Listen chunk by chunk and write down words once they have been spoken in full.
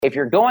If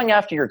you're going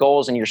after your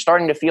goals and you're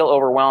starting to feel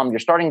overwhelmed, you're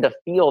starting to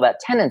feel that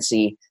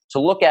tendency to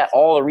look at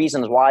all the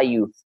reasons why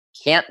you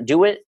can't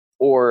do it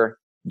or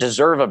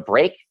deserve a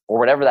break or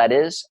whatever that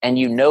is, and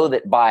you know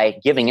that by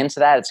giving into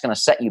that, it's going to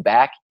set you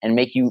back and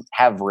make you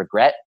have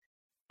regret,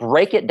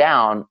 break it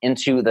down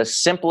into the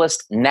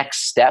simplest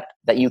next step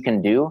that you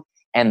can do,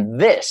 and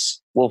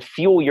this will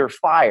fuel your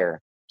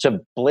fire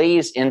to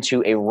blaze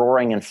into a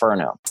roaring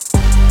inferno.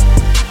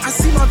 I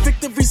see my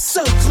victory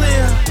so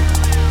clear.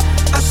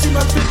 I see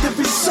my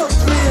victory so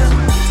clear.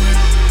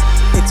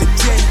 And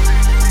today,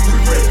 we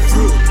break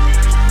through.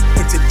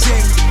 And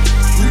today,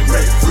 we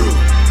break through.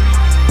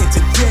 And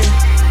today,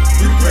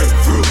 we break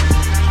through.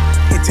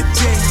 And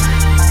today.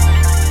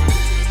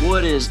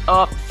 What is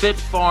up, Fit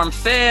Pharm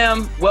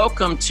fam?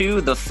 Welcome to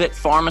the Fit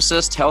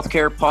Pharmacist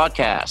Healthcare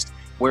Podcast,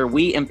 where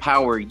we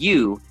empower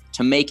you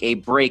to make a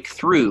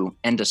breakthrough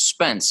and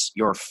dispense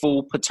your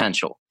full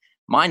potential.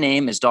 My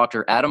name is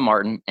Dr. Adam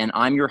Martin, and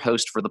I'm your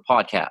host for the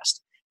podcast.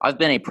 I've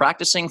been a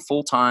practicing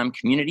full-time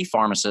community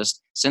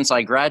pharmacist since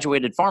I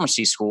graduated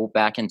pharmacy school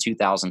back in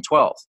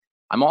 2012.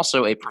 I'm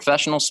also a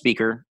professional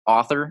speaker,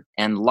 author,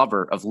 and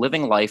lover of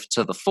living life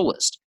to the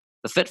fullest.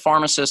 The Fit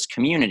Pharmacist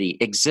community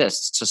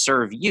exists to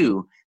serve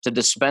you to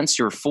dispense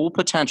your full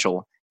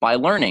potential by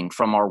learning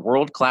from our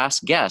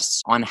world-class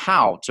guests on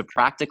how to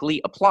practically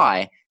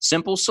apply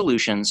simple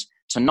solutions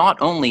to not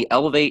only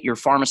elevate your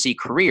pharmacy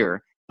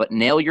career, but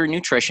nail your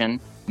nutrition,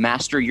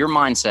 master your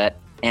mindset,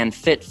 and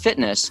fit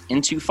fitness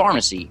into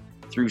pharmacy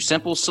through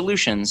simple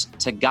solutions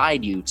to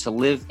guide you to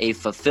live a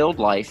fulfilled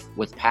life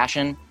with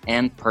passion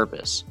and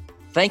purpose.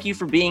 Thank you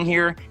for being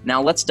here. Now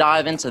let's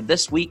dive into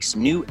this week's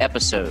new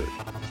episode.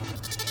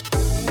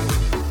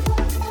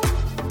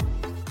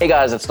 Hey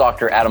guys, it's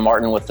Dr. Adam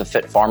Martin with the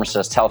Fit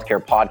Pharmacist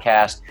Healthcare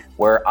Podcast,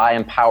 where I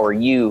empower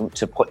you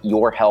to put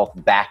your health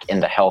back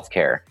into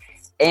healthcare.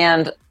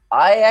 And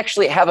I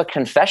actually have a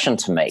confession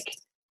to make.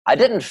 I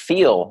didn't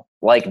feel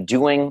like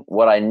doing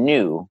what I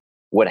knew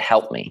would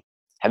help me.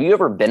 Have you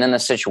ever been in a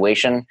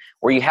situation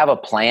where you have a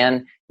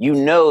plan, you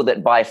know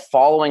that by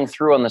following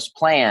through on this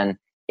plan,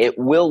 it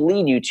will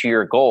lead you to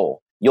your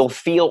goal. You'll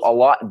feel a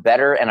lot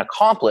better and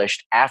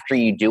accomplished after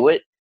you do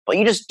it, but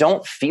you just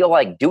don't feel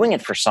like doing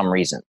it for some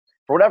reason.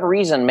 For whatever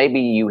reason, maybe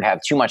you have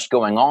too much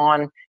going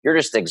on, you're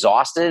just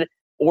exhausted,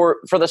 or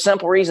for the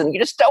simple reason, you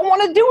just don't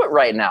want to do it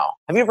right now.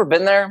 Have you ever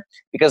been there?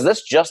 Because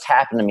this just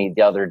happened to me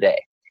the other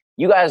day.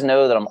 You guys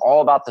know that I'm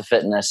all about the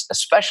fitness,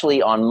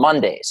 especially on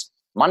Mondays.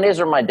 Mondays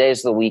are my days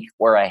of the week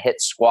where I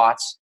hit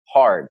squats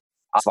hard.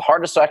 It's the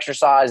hardest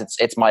exercise.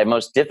 It's my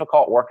most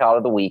difficult workout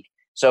of the week.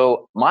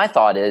 So my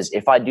thought is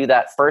if I do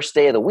that first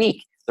day of the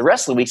week, the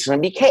rest of the week is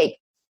going to be cake.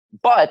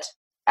 But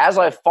as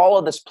I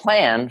followed this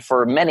plan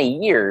for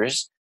many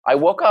years, I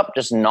woke up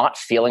just not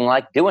feeling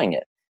like doing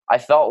it. I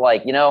felt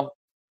like,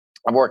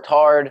 I've worked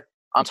hard.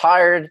 I'm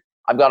tired.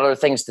 I've got other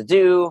things to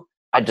do.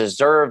 I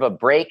deserve a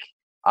break.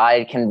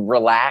 I can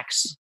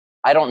relax.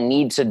 I don't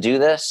need to do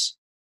this.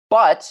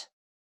 But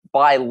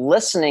by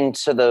listening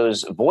to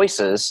those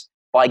voices,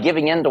 by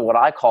giving in to what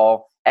I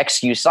call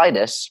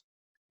excusitis,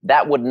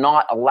 that would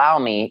not allow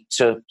me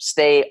to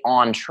stay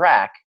on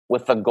track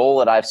with the goal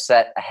that I've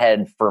set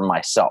ahead for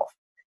myself.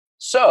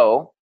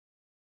 So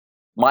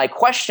my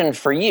question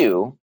for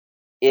you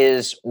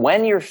is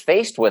when you're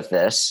faced with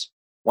this,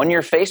 when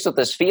you're faced with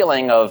this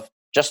feeling of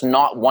just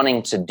not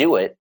wanting to do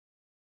it,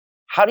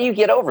 how do you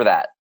get over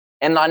that?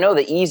 And I know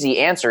the easy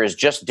answer is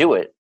just do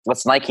it.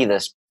 Let's Nike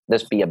this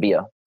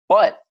Bia.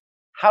 But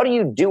how do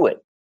you do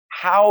it?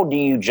 How do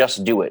you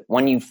just do it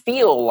when you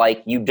feel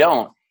like you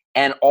don't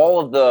and all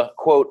of the,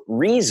 quote,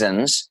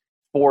 reasons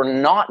for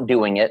not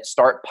doing it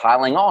start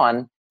piling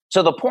on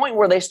to the point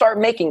where they start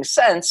making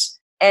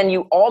sense and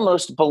you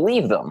almost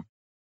believe them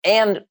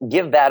and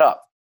give that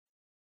up?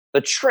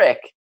 The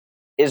trick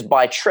is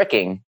by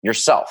tricking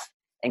yourself.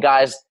 And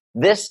guys,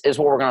 this is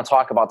what we're going to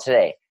talk about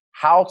today.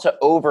 How to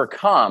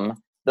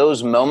overcome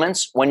those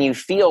moments when you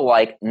feel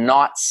like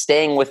not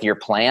staying with your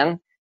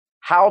plan,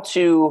 how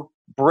to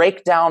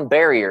break down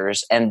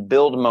barriers and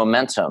build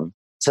momentum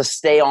to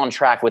stay on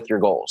track with your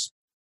goals.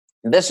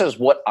 This is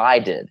what I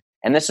did,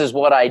 and this is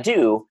what I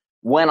do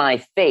when I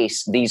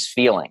face these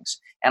feelings.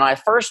 And I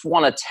first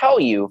want to tell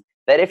you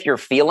that if you're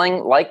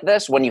feeling like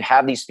this, when you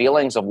have these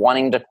feelings of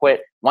wanting to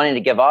quit, wanting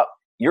to give up,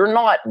 you're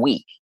not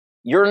weak.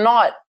 You're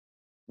not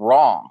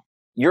wrong.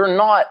 You're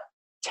not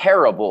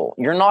terrible.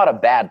 You're not a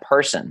bad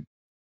person.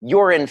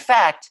 You're in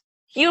fact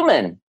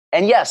human.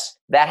 And yes,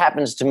 that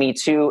happens to me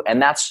too.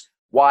 And that's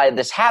why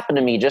this happened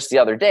to me just the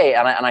other day.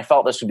 And I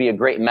felt this would be a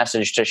great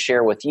message to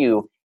share with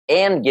you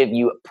and give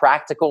you a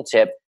practical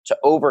tip to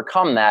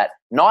overcome that.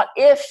 Not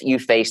if you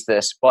face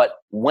this, but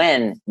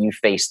when you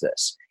face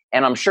this.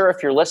 And I'm sure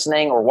if you're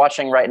listening or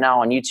watching right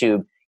now on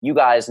YouTube, you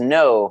guys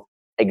know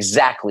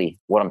exactly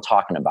what I'm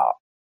talking about.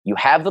 You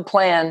have the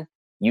plan.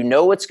 You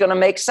know it's going to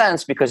make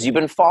sense because you've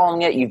been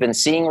following it. You've been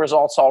seeing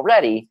results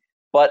already.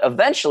 But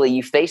eventually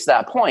you face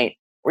that point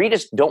where you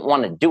just don't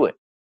want to do it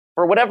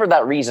for whatever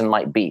that reason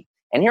might be.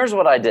 And here's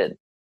what I did.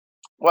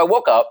 Well, I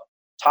woke up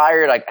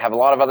tired. I have a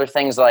lot of other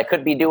things that I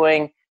could be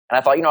doing. And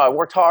I thought, I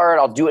worked hard,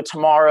 I'll do it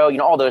tomorrow,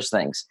 all those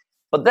things.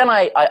 But then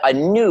I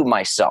knew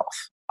myself.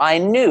 I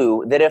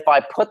knew that if I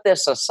put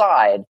this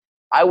aside,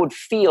 I would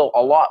feel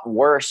a lot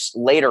worse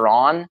later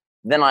on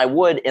than I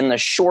would in the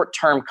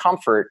short-term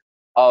comfort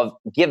of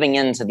giving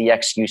in to the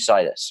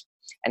excusitis.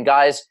 And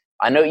guys,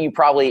 I know you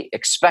probably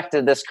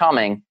expected this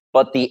coming,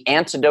 but the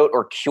antidote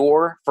or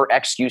cure for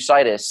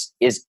excusitis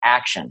is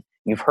action.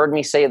 You've heard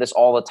me say this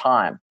all the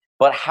time.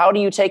 But how do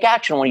you take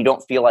action when you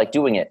don't feel like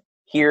doing it?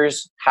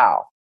 Here's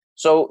how.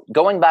 So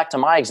going back to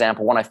my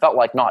example, when I felt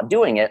like not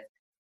doing it,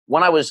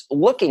 when I was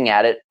looking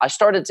at it, I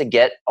started to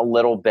get a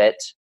little bit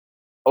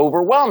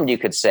overwhelmed, you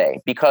could say,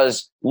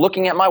 because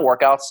looking at my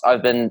workouts,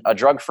 I've been a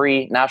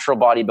drug-free natural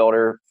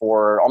bodybuilder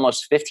for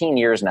almost 15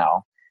 years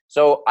now.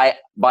 So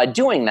by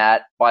doing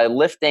that, by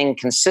lifting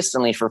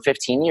consistently for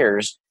 15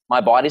 years,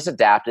 my body's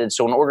adapted.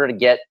 So in order to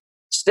get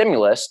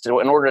stimulus, in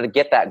order to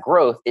get that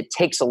growth, it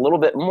takes a little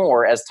bit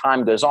more as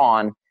time goes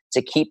on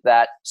to keep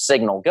that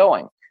signal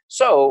going.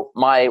 So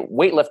my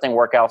weightlifting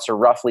workouts are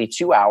roughly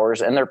 2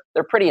 hours, and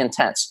they're pretty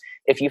intense.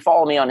 If you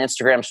follow me on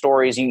Instagram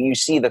stories, you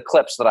see the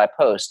clips that I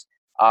post.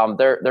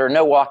 They're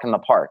no walk in the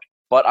park,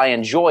 but I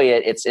enjoy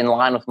it. It's in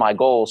line with my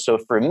goals. So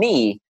for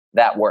me,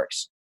 that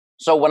works.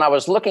 So when I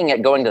was looking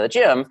at going to the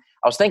gym,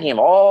 I was thinking of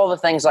all the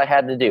things I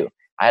had to do.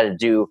 I had to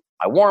do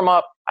my warm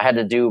up. I had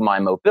to do my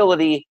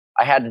mobility.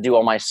 I had to do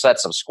all my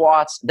sets of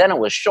squats. Then it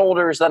was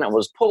shoulders. Then it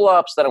was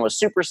pull-ups. Then it was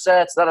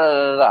supersets.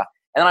 And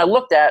then I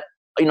looked at,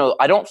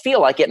 I don't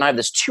feel like it. And I have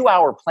this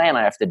 2-hour plan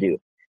I have to do.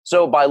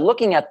 So by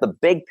looking at the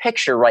big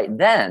picture right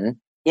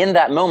then, in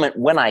that moment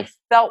when I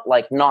felt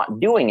like not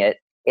doing it,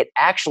 it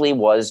actually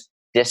was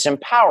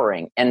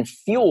disempowering and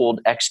fueled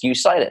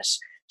excusitis.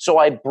 So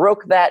I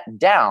broke that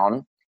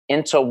down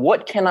into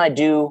what can I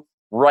do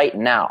right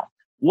now?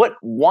 What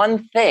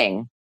one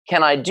thing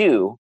can I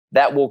do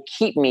that will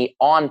keep me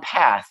on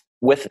path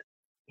with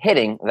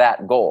hitting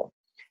that goal?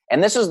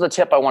 And this is the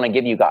tip I want to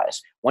give you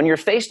guys. When you're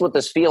faced with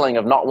this feeling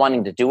of not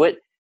wanting to do it,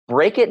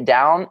 break it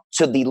down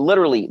to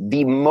literally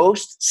the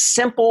most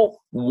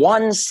simple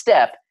one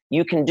step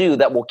you can do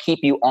that will keep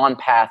you on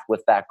path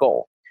with that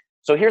goal.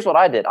 So here's what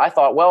I did. I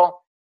thought,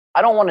 well,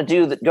 I don't want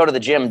to go to the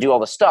gym and do all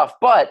the stuff,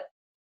 but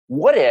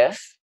what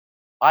if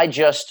I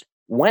just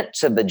went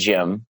to the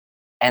gym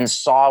and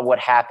saw what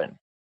happened?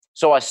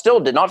 So I still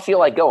did not feel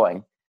like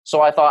going.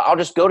 So I thought, I'll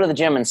just go to the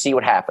gym and see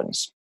what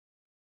happens.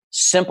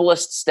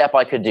 Simplest step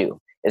I could do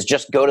is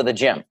just go to the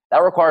gym.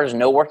 That requires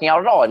no working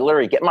out at all. I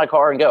literally get in my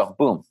car and go,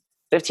 boom,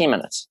 15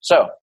 minutes.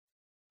 So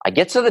I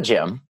get to the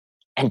gym,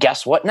 and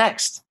guess what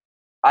next?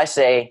 I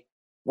say,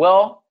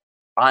 well,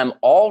 I'm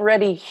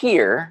already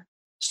here,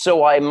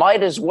 so I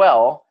might as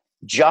well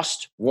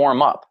just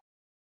warm up.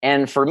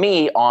 And for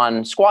me,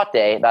 on squat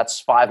day, that's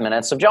 5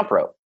 minutes of jump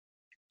rope.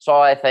 So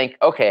I think,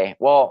 okay,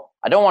 well,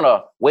 I don't want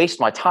to waste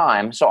my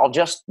time, so I'll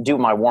just do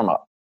my warm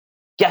up.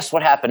 Guess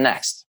what happened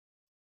next?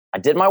 I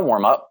did my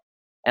warm up,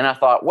 and I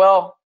thought,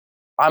 well,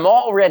 I'm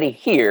already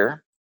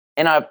here,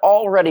 and I've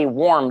already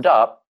warmed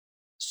up,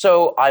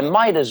 so I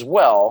might as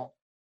well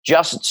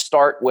just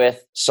start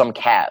with some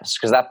calves,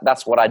 because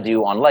that's what I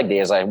do on leg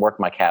days. I work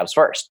my calves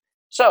first.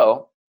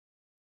 So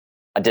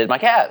I did my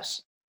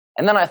calves.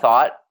 And then I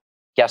thought,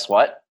 guess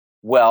what?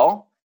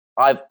 Well,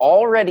 I've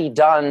already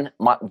done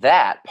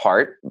that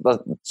part,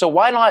 so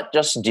why not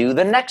just do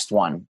the next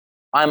one?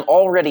 I'm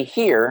already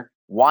here.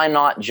 Why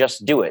not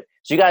just do it?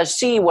 So you guys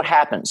see what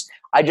happens.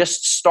 I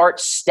just start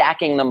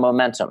stacking the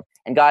momentum.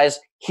 And guys,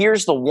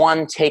 here's the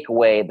one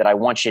takeaway that I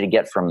want you to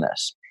get from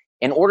this.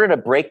 In order to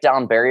break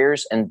down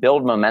barriers and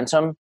build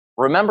momentum,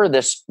 remember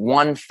this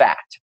one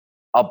fact.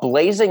 A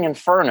blazing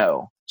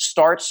inferno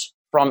starts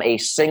from a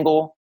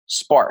single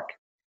spark.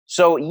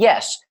 So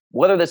yes,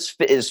 whether this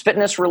is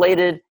fitness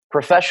related,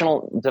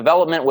 professional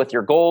development with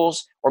your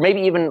goals, or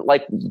maybe even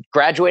like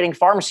graduating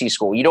pharmacy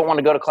school. You don't want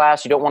to go to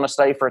class, you don't want to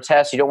study for a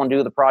test, you don't want to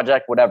do the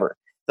project, whatever.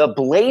 The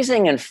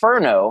blazing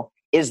inferno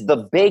is the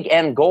big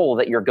end goal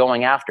that you're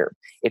going after.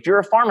 If you're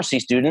a pharmacy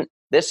student,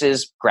 this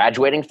is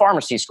graduating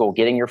pharmacy school,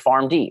 getting your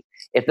PharmD.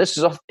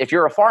 If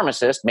you're a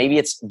pharmacist, maybe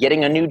it's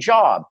getting a new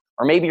job,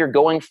 or maybe you're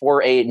going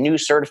for a new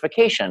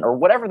certification, or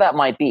whatever that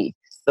might be.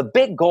 The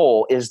big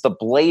goal is the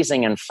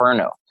blazing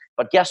inferno.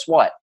 But guess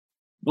what?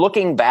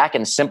 Looking back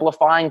and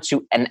simplifying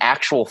to an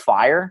actual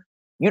fire,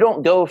 you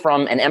don't go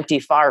from an empty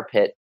fire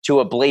pit to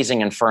a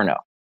blazing inferno,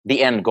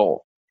 the end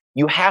goal.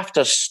 You have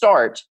to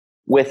start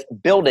with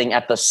building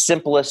at the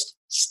simplest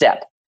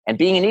step. And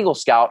being an Eagle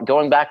Scout,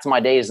 going back to my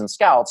days in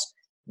Scouts,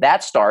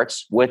 that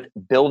starts with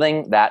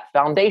building that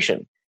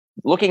foundation.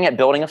 Looking at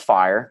building a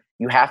fire,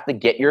 you have to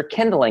get your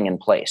kindling in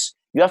place.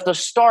 You have to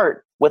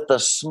start with the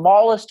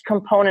smallest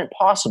component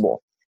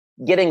possible,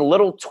 getting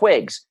little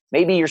twigs.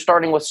 Maybe you're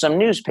starting with some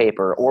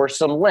newspaper or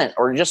some lint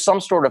or just some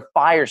sort of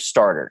fire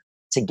starter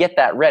to get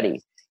that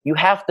ready. You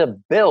have to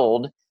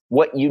build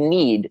what you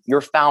need,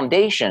 your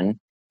foundation,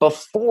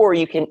 before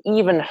you can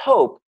even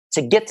hope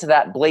to get to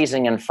that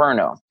blazing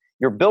inferno.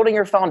 You're building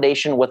your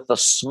foundation with the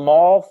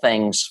small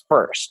things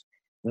first.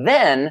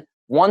 Then,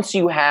 once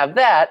you have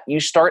that, you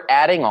start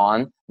adding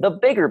on the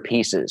bigger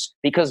pieces.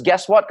 Because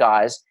guess what,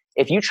 guys?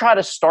 if you try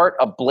to start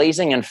a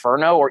blazing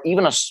inferno or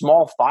even a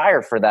small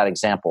fire, for that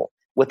example,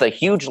 with a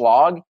huge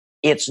log,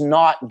 it's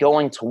not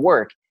going to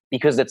work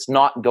because it's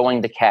not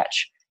going to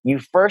catch. You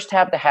first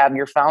have to have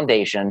your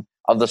foundation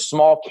of the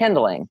small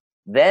kindling.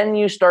 Then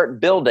you start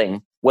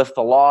building with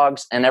the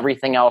logs and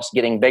everything else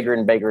getting bigger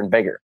and bigger and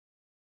bigger.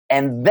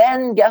 And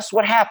then guess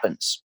what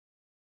happens?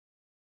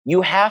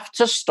 You have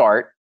to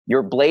start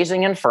your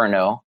blazing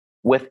inferno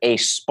with a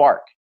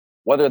spark,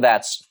 whether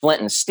that's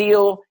flint and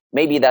steel,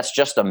 maybe that's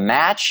just a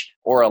match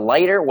or a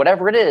lighter,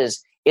 whatever it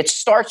is. It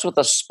starts with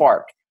a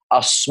spark,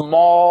 a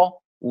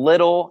small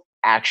little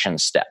action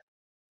step.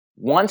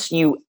 Once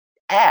you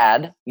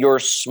add your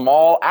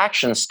small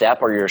action step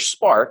or your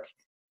spark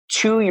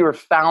to your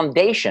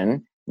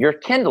foundation, your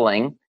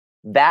kindling,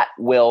 that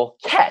will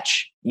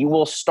catch. You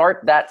will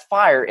start that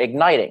fire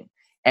igniting.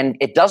 And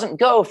it doesn't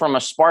go from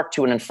a spark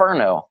to an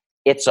inferno.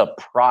 It's a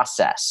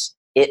process.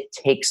 It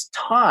takes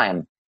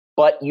time,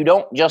 but you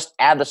don't just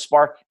add the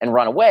spark and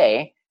run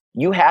away.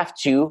 You have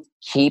to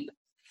keep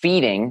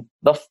feeding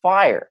the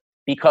fire,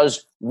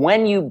 because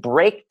when you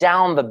break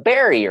down the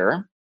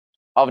barrier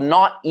of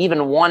not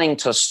even wanting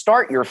to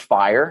start your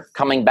fire,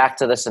 coming back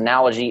to this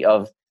analogy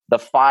of the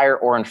fire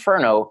or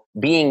inferno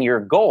being your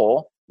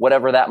goal,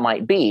 whatever that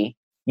might be,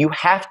 you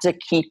have to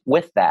keep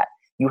with that.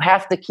 You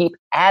have to keep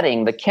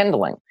adding the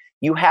kindling.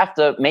 You have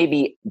to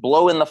maybe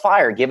blow in the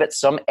fire, give it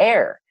some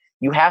air.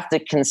 You have to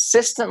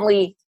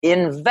consistently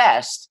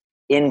invest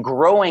in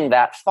growing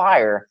that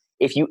fire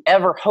if you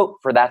ever hope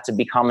for that to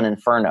become an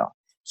inferno.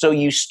 So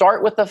you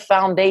start with the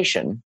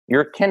foundation,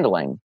 your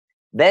kindling,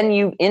 then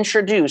you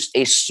introduce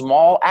a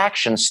small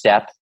action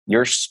step,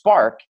 your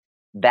spark,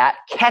 that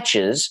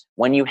catches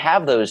when you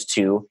have those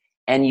two,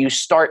 and you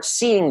start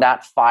seeing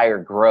that fire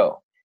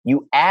grow.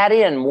 You add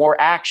in more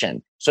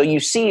action. So you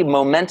see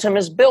momentum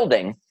is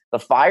building. The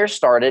fire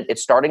started,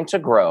 it's starting to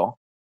grow.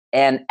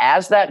 And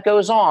as that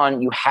goes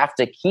on, you have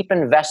to keep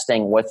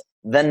investing with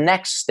the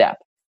next step,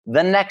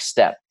 the next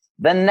step,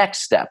 the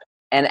next step.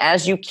 And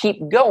as you keep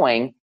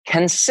going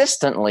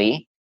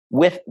consistently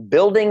with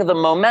building the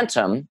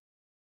momentum,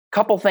 a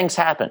couple things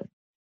happen.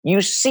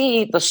 You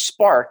see the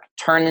spark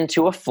turn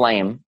into a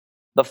flame,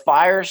 the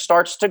fire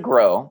starts to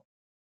grow,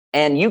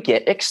 and you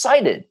get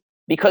excited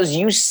because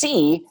you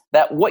see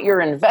that what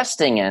you're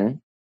investing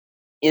in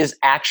is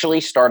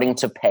actually starting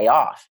to pay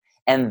off.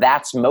 And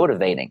that's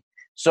motivating.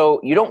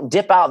 So you don't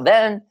dip out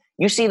then.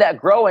 You see that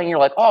growing. You're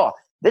like, oh,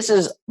 this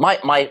is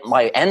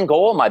my end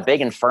goal, my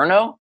big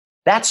inferno.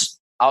 That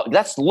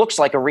looks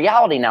like a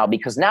reality now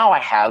because now I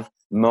have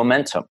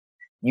momentum.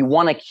 You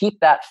want to keep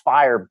that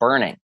fire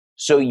burning.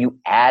 So you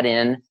add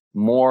in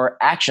more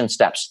action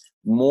steps,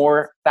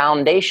 more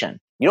foundation.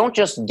 You don't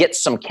just get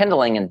some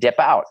kindling and dip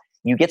out.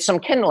 You get some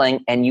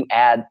kindling and you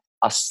add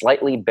a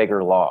slightly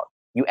bigger log.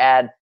 You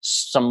add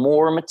some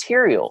more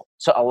material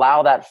to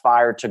allow that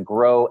fire to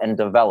grow and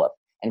develop.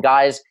 And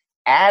guys,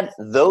 add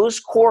those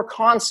core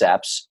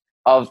concepts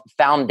of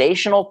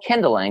foundational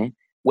kindling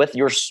with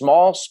your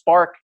small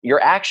spark,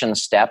 your action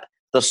step,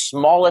 the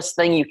smallest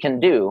thing you can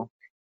do,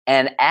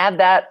 and add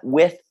that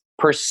with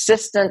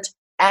persistent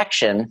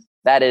action,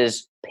 that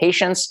is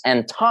patience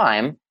and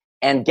time.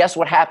 And guess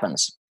what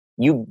happens?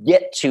 You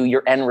get to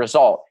your end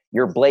result,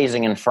 your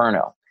blazing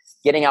inferno.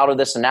 Getting out of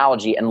this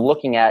analogy and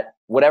looking at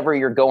whatever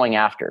you're going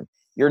after.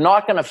 You're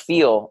not going to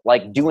feel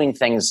like doing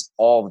things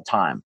all the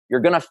time. You're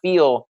going to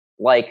feel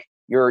like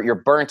you're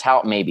burnt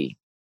out, maybe,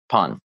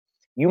 pun.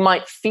 You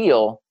might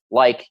feel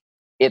like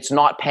it's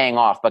not paying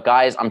off. But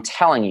guys, I'm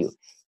telling you,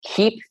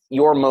 keep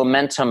your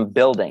momentum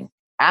building.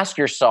 Ask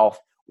yourself,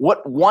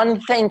 what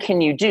one thing can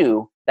you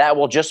do that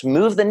will just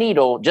move the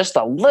needle just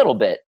a little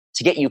bit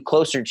to get you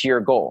closer to your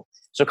goal?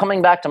 So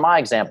coming back to my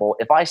example,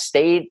 if I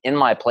stayed in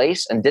my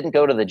place and didn't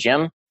go to the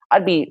gym,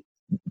 I'd be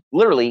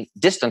literally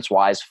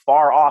distance-wise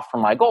far off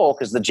from my goal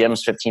because the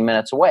gym's 15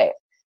 minutes away.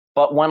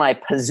 But when I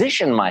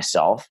position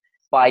myself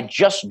by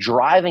just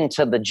driving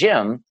to the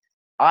gym,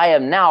 I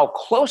am now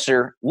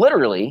closer,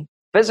 literally,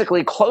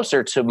 physically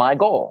closer to my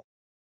goal.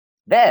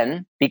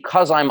 Then,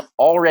 because I'm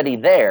already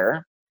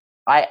there,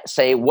 I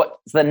say,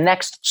 what's the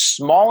next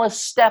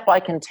smallest step I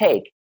can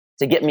take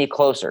to get me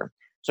closer?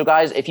 So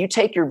guys, if you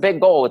take your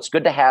big goal, it's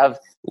good to have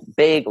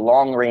big,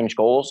 long-range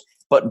goals,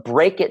 but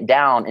break it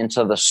down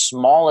into the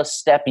smallest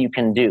step you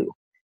can do.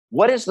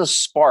 What is the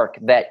spark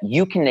that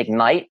you can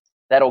ignite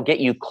that'll get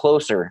you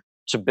closer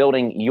to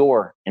building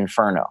your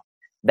inferno?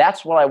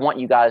 That's what I want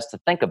you guys to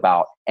think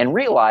about and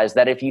realize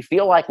that if you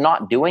feel like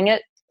not doing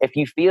it, if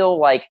you feel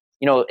like,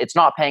 it's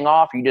not paying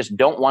off, you just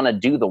don't want to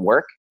do the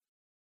work,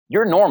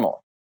 you're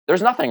normal.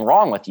 There's nothing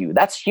wrong with you.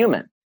 That's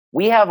human.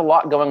 We have a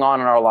lot going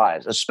on in our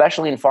lives,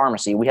 especially in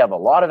pharmacy. We have a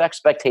lot of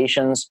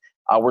expectations.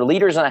 We're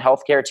leaders in a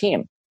healthcare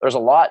team. There's a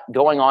lot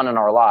going on in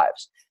our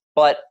lives.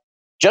 But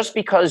just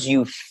because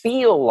you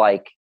feel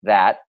like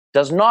that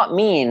does not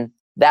mean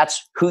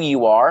that's who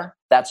you are,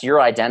 that's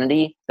your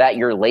identity, that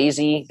you're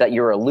lazy, that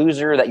you're a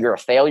loser, that you're a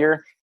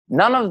failure.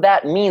 None of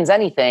that means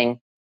anything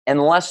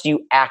unless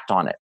you act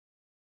on it.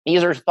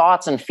 These are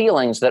thoughts and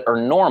feelings that are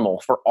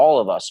normal for all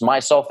of us,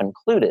 myself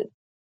included.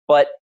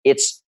 But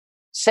it's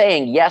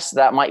saying, yes,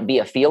 that might be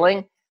a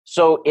feeling.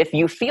 So if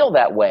you feel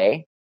that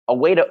way, a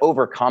way to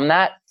overcome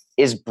that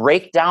is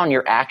break down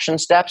your action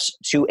steps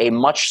to a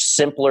much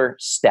simpler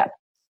step.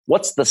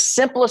 What's the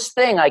simplest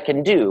thing I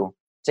can do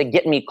to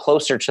get me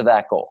closer to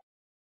that goal?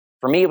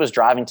 For me, it was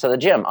driving to the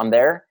gym. I'm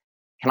there.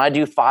 Can I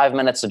do 5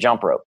 minutes of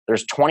jump rope?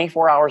 There's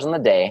 24 hours in the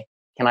day.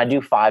 Can I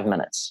do 5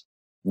 minutes?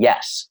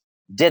 Yes.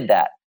 Did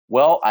that.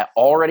 Well, I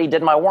already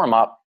did my warm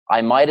up.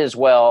 I might as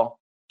well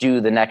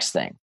do the next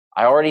thing.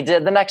 I already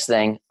did the next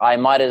thing. I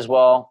might as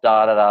well,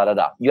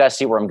 You guys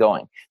see where I'm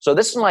going. So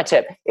this is my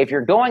tip. If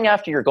you're going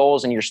after your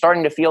goals and you're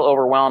starting to feel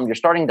overwhelmed, you're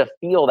starting to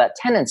feel that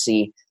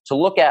tendency to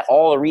look at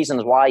all the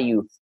reasons why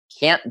you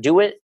can't do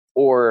it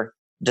or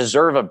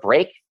deserve a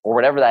break or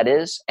whatever that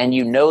is, and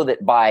you know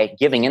that by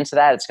giving into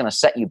that, it's going to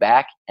set you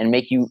back and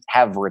make you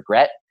have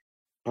regret,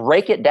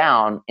 break it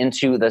down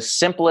into the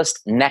simplest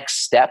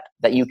next step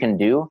that you can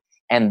do.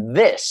 And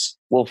this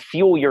will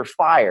fuel your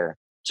fire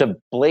to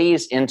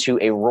blaze into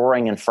a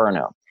roaring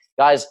inferno.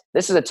 Guys,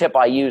 this is a tip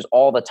I use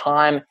all the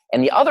time.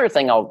 And the other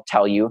thing I'll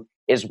tell you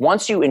is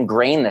once you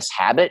ingrain this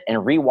habit and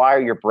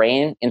rewire your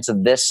brain into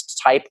this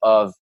type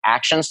of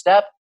action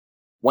step,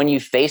 when you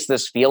face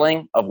this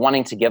feeling of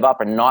wanting to give up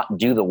and not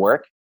do the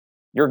work,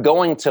 you're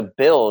going to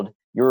build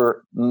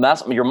your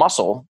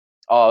muscle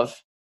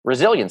of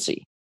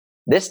resiliency.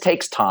 This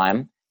takes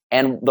time.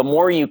 And the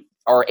more you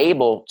are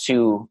able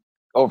to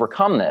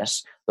overcome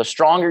this, the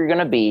stronger you're going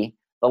to be,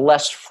 the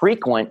less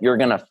frequent you're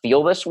going to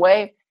feel this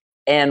way.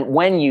 And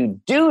when you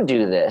do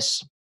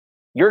this,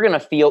 you're going to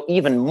feel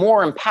even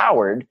more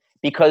empowered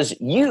because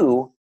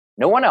you,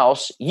 no one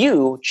else,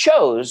 you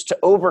chose to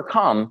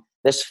overcome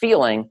this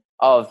feeling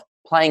of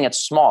playing it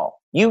small.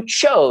 You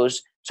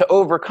chose to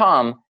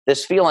overcome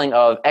this feeling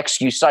of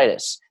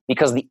excusitis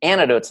because the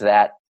antidote to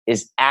that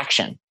is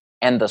action.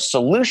 And the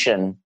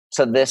solution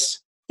to this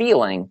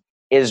feeling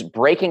is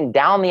breaking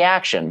down the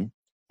action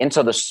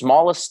into the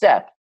smallest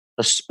step,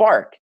 the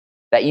spark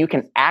that you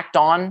can act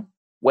on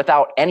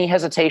without any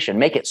hesitation.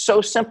 Make it so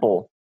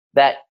simple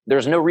that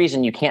there's no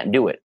reason you can't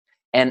do it.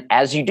 And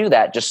as you do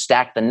that, just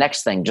stack the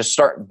next thing. Just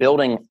start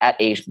building at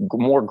a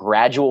more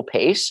gradual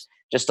pace,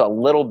 just a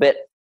little bit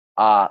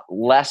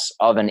less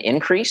of an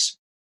increase.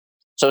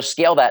 So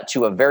scale that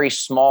to a very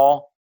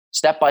small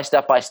step by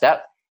step by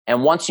step.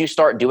 And once you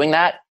start doing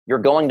that, you're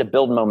going to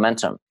build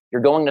momentum.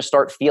 You're going to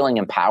start feeling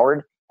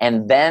empowered.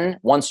 And then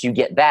once you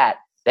get that,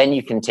 then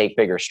you can take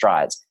bigger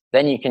strides.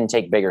 Then you can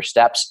take bigger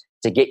steps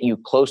to get you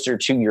closer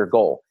to your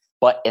goal.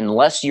 But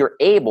unless you're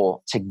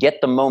able to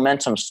get the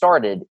momentum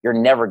started, you're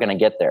never going to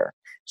get there.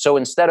 So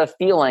instead of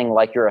feeling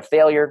like you're a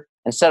failure,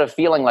 instead of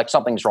feeling like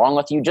something's wrong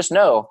with you, just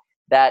know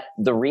that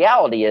the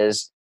reality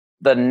is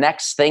the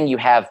next thing you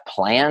have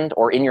planned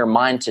or in your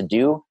mind to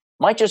do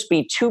might just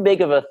be too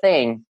big of a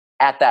thing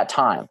at that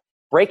time.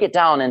 Break it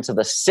down into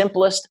the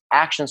simplest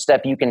action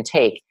step you can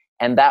take,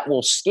 and that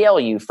will scale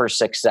you for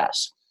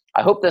success.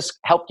 I hope this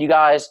helped you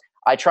guys.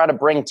 I try to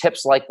bring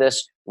tips like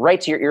this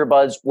right to your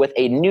earbuds with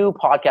a new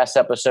podcast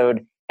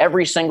episode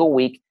every single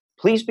week.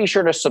 Please be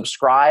sure to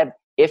subscribe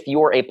if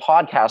you're a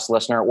podcast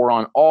listener. We're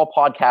on all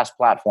podcast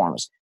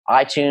platforms,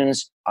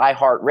 iTunes,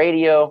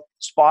 iHeartRadio,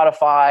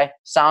 Spotify,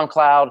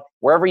 SoundCloud,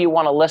 wherever you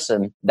want to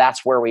listen,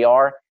 that's where we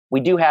are. We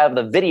do have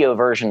the video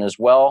version as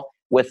well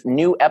with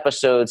new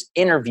episodes,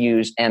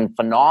 interviews, and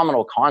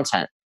phenomenal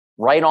content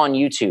right on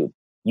YouTube,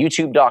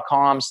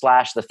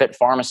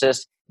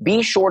 youtube.com/thefitpharmacist.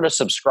 Be sure to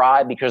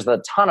subscribe because there's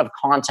a ton of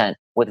content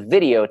with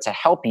video to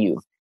help you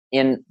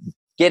in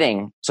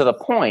getting to the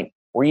point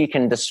where you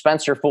can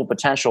dispense your full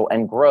potential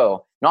and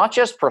grow, not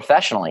just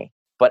professionally,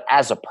 but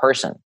as a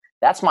person.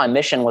 That's my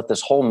mission with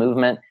this whole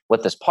movement,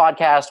 with this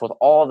podcast, with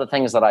all the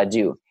things that I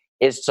do,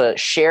 is to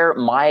share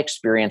my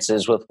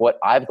experiences with what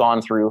I've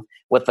gone through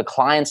with the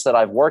clients that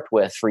I've worked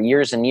with for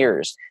years and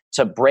years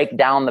to break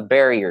down the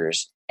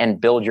barriers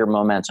and build your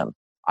momentum.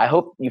 I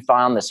hope you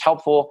found this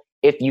helpful.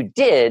 If you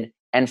did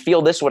and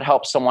feel this would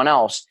help someone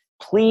else,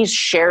 please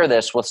share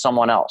this with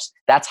someone else.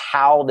 That's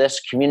how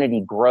this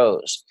community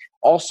grows.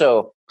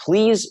 Also,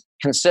 please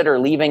consider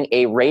leaving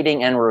a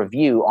rating and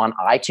review on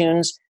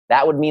iTunes.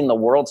 That would mean the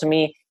world to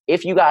me.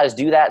 If you guys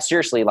do that,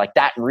 seriously,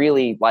 that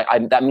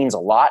means a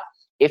lot.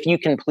 If you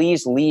can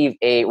please leave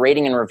a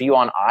rating and review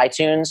on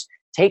iTunes,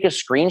 take a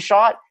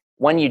screenshot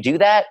when you do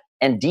that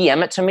and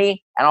DM it to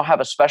me, and I'll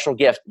have a special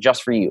gift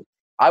just for you.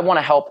 I want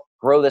to help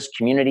grow this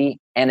community,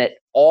 and it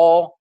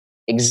all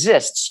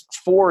exists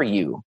for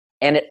you,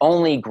 and it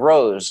only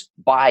grows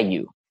by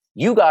you.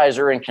 You guys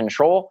are in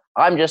control.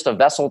 I'm just a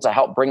vessel to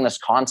help bring this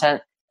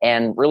content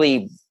and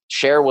really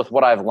share with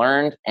what I've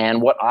learned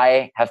and what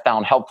I have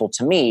found helpful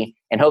to me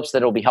in hopes that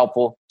it'll be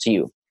helpful to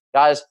you.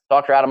 Guys,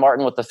 Dr. Adam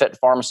Martin with the Fit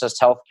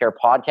Pharmacist Healthcare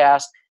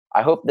Podcast.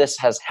 I hope this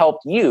has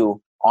helped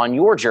you on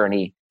your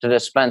journey to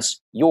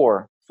dispense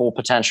your full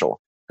potential.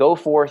 Go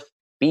forth,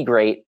 be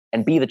great,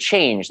 and be the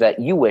change that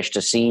you wish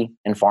to see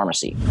in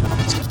pharmacy.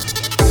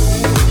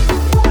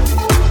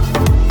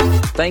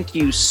 Thank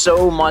you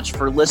so much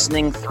for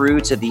listening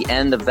through to the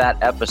end of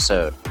that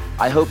episode.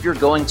 I hope you're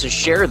going to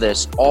share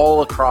this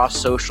all across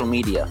social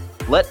media.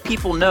 Let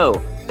people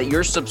know that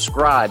you're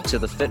subscribed to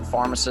the Fit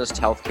Pharmacist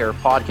Healthcare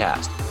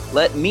Podcast.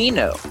 Let me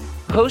know.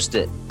 Post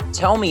it.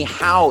 Tell me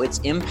how it's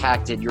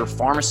impacted your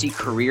pharmacy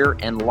career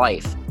and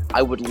life.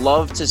 I would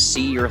love to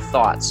see your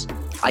thoughts.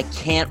 I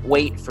can't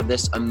wait for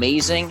this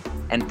amazing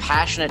and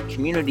passionate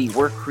community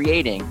we're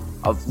creating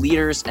of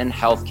leaders in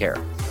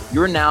healthcare.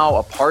 You're now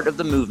a part of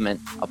the movement,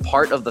 a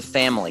part of the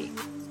family.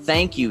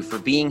 Thank you for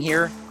being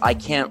here. I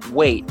can't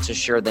wait to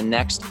share the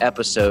next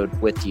episode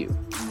with you.